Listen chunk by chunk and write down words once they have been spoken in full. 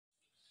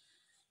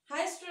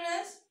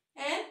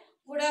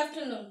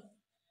afternoon.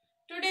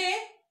 Today,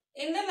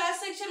 in the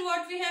last section,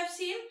 what we have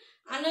seen,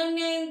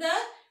 Ananya and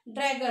the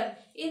dragon.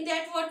 In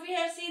that, what we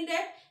have seen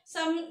that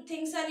some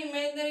things are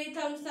imaginary,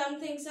 some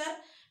things are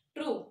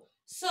true.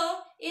 So,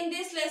 in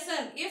this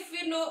lesson, if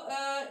we know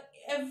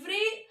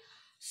every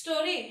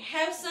story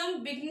have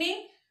some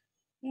beginning,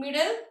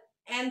 middle,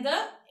 and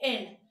the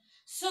end.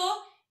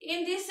 So,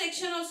 in this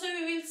section also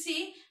we will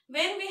see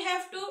when we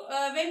have to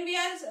when we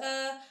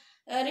are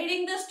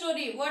reading the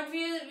story, what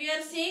we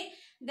are seeing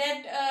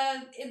that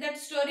that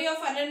story of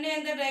Ananya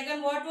and the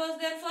dragon. What was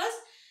there first?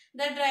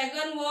 The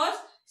dragon was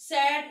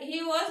sad.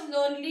 He was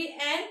lonely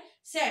and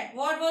sad.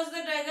 What was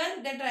the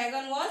dragon? The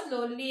dragon was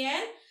lonely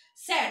and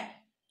sad.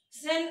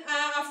 Then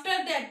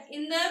after that,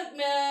 in the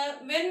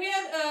when we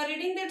are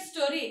reading that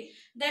story,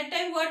 that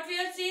time what we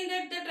are seeing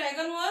that the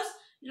dragon was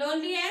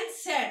lonely and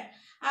sad.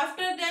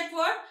 After that,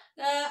 what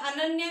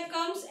Ananya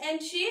comes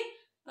and she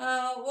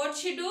what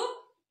she do?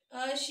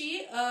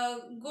 She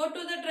go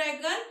to the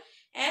dragon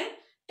and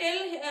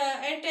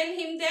tell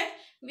him that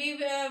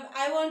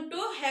I want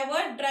to have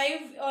a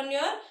drive on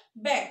your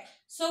back.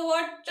 So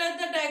what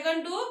the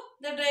dragon do?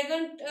 The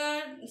dragon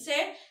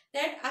said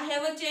that I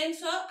have a chain,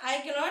 so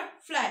I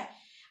cannot fly.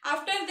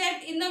 After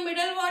that, in the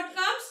middle, what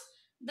comes?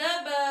 The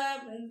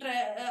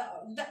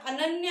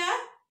Ananya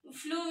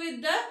flew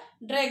with the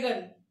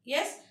dragon.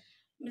 Yes.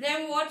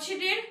 Then what she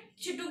did?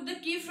 She took the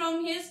key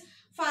from his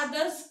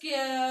father's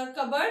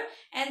cupboard,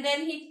 and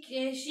then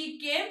she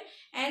came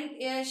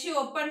and she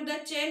opened the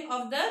chain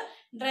of the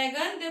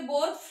dragon. They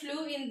both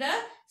flew in the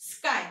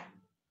sky.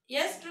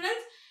 Yes,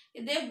 students,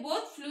 they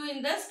both flew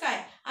in the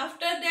sky.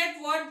 After that,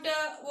 what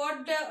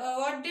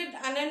did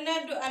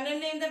Ananya do?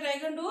 Ananya and the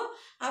dragon do?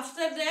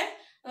 After that,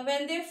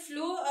 when they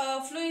flew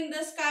in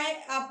the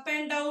sky up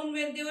and down,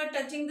 when they were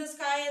touching the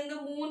sky and the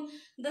moon,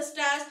 the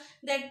stars,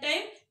 that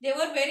time they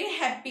were very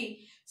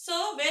happy.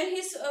 So when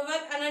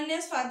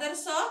Ananya's father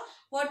saw,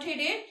 what he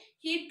did,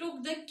 he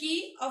took the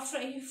key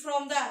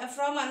from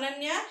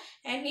Ananya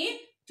and he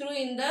threw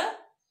in the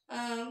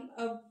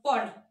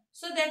pond.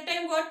 So that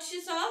time what she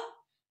saw,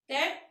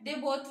 that they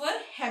both were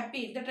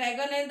happy. The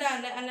dragon and the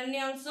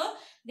Ananya also,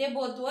 they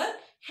both were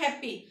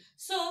happy.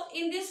 So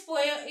in this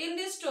poem, in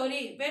this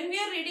story, when we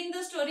are reading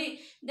the story,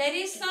 there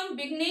is some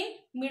beginning,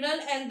 middle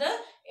and the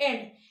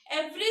end.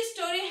 Every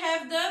story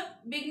have the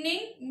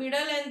beginning, middle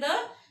and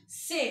the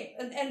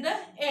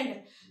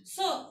end.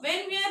 So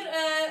when we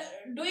are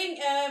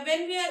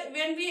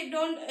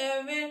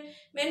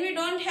when we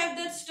don't have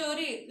that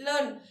story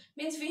learn,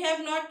 means we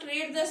have not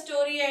read the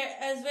story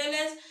as well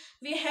as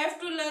we have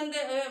to learn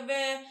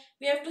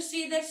we have to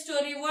see that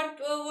story.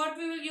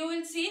 You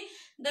will see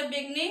the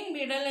beginning,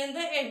 middle and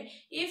the end.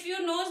 If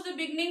you knows the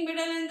beginning,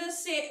 middle and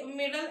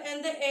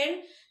the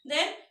end,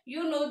 then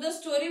you know the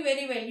story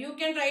very well. You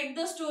can write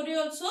the story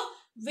also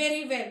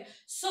very well.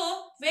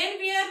 So when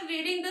we are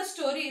reading the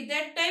story,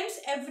 that times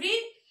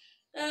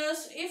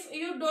if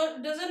you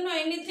doesn't know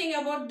anything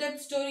about that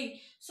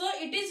story, so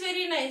it is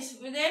very nice.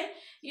 Then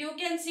you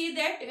can see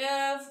that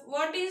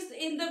what is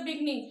in the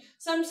beginning.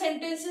 Some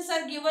sentences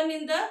are given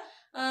in the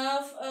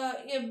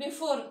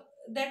before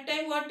that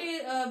time. What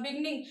is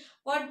beginning?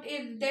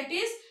 That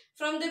is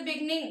from the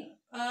beginning.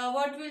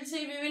 What we'll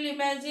say, we will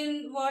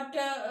imagine what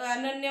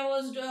Ananya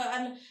was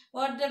and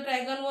what the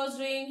dragon was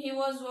doing. He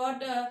was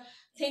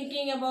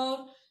thinking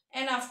about,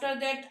 and after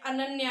that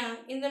Ananya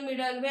in the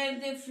middle where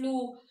they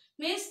flew,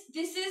 means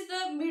this is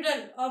the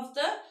middle of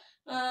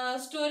the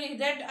story,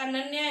 that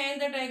Ananya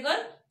and the dragon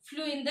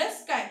flew in the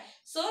sky.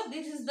 So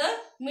this is the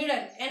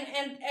middle,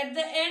 and at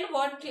the end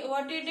what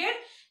he did,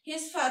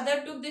 his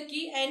father took the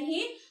key and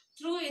he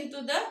threw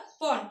into the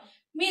pond.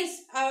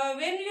 Means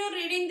when you are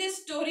reading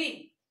this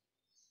story,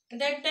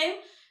 that time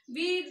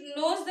we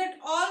knows that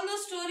all the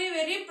story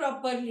very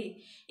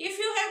properly. If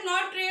you have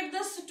not read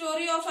the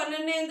story of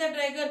Ananya and the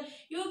dragon,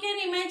 you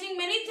can imagine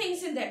many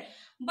things in that.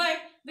 But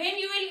when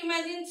you will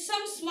imagine,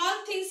 some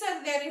small things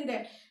are there in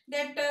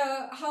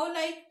that how,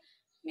 like,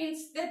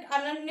 means that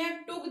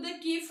Ananya took the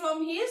key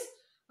from his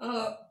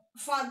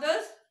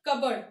father's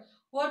cupboard.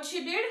 What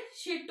she did,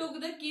 she took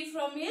the key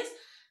from his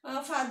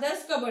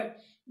father's cupboard.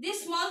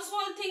 These small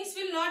things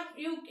will not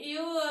you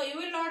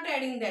will not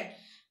add in that.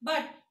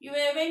 But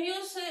when you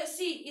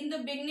see in the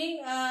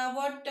beginning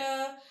what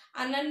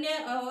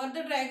Ananya what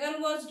the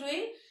dragon was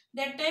doing,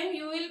 that time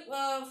you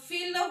will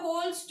feel the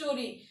whole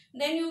story.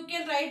 Then you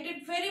can write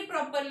it very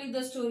properly,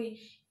 the story.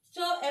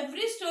 So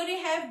every story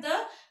have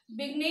the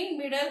beginning,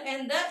 middle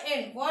and the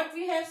end. What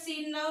we have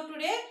seen now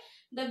today,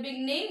 the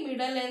beginning,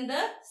 middle and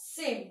the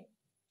same.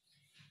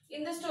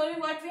 In the story,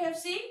 what we have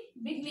seen,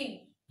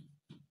 beginning.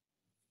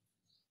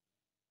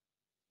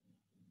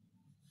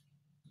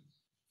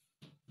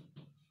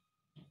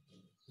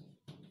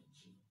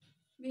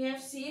 We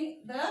have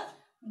seen the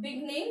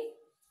beginning,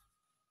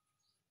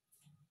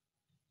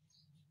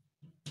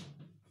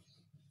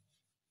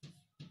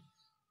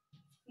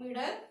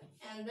 middle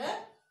and the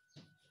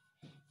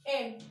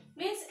end.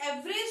 Means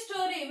every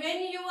story,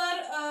 when you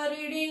are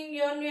reading,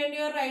 when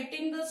you are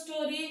writing the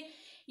story,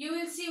 you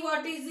will see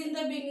what is in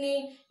the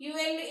beginning, you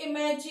will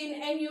imagine,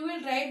 and you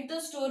will write the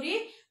story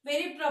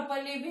very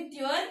properly with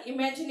your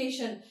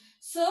imagination.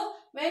 So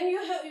when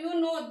you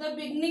know the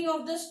beginning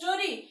of the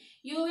story,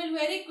 you will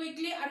very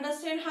quickly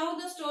understand how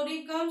the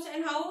story comes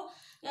and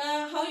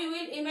how you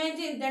will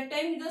imagine. That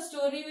time the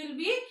story will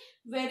be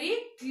very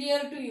clear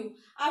to you.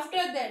 After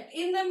that,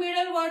 in the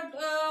middle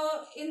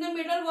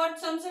what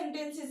some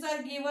sentences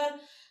are given,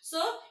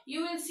 so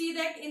you will see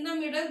that in the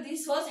middle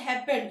this was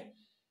happened.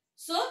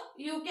 So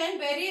you can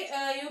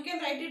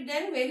write it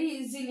then very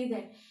easily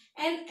then.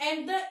 And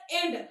at the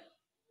end,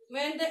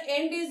 when the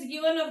end is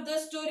given of the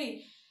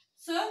story,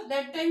 so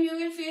that time you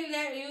will feel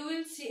that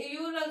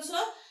you will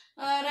also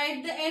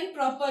write the end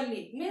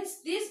properly.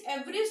 Means this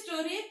every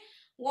story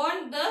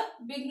want the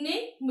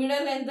beginning,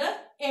 middle and the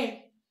end.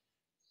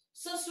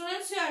 So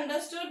students, you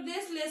understood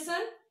this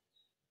lesson?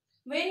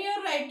 When you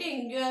are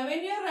writing, or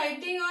when you are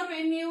writing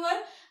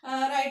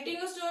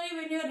a story,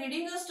 when you are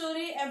reading a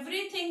story,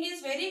 everything is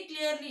very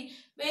clearly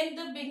when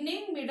the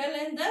beginning, middle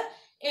and the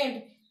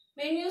end.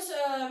 When you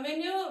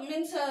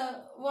means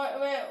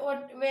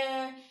what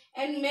where,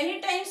 and many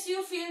times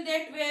you feel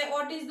that where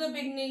what is the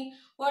beginning,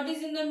 what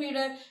is in the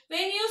middle.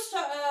 When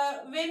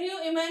you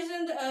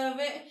imagine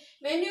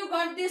when you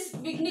got this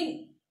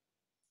beginning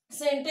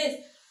sentence,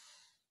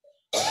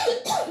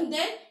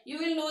 then you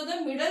will know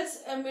the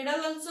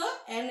middle also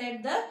and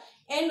at the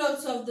end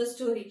also of the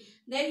story.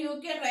 Then you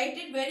can write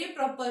it very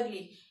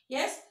properly.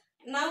 Yes.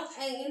 Now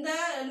in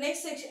the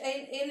next section,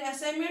 in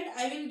assignment,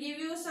 I will give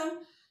you some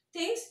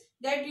things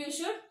that you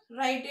should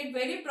write it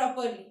very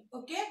properly.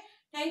 Okay.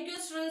 Thank you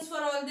students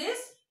for all this.